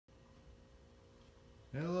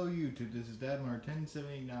Hello YouTube, this is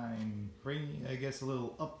Dadmar1079 bringing, I guess, a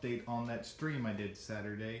little update on that stream I did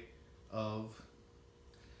Saturday of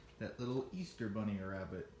that little Easter bunny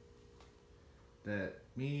rabbit that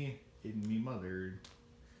me and me mother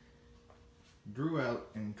drew out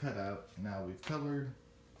and cut out. Now we've colored,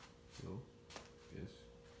 so yes,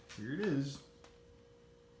 here it is.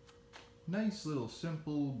 Nice little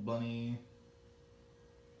simple bunny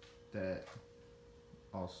that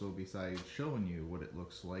also, besides showing you what it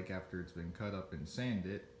looks like after it's been cut up and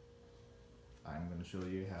sanded, I'm going to show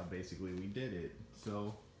you how basically we did it.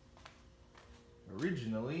 So,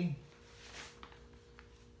 originally,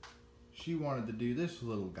 she wanted to do this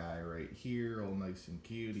little guy right here, all nice and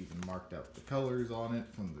cute, even marked out the colors on it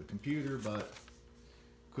from the computer, but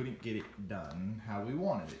couldn't get it done how we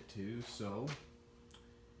wanted it to. So,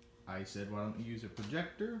 I said, why don't you use a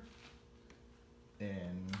projector?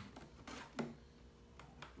 And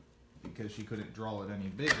because she couldn't draw it any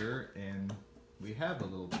bigger, and we have a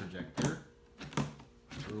little projector,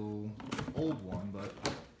 a little old one, but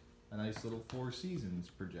a nice little Four Seasons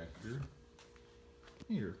projector.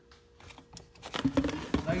 Here.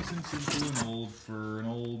 Nice and simple and old for an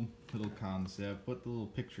old little concept. Put the little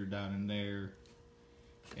picture down in there,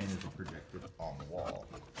 and it'll project it on the wall.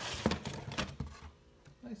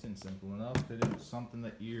 Nice and simple enough. It is something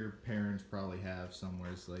that your parents probably have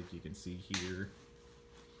somewhere. It's like you can see here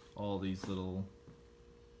all these little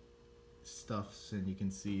stuffs, and you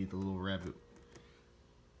can see the little rabbit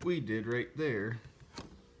we did right there,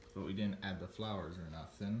 but we didn't add the flowers or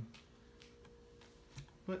nothing.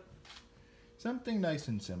 But something nice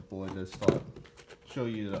and simple. I just thought show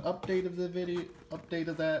you the update of the video, update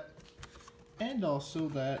of that, and also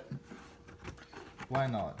that why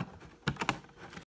not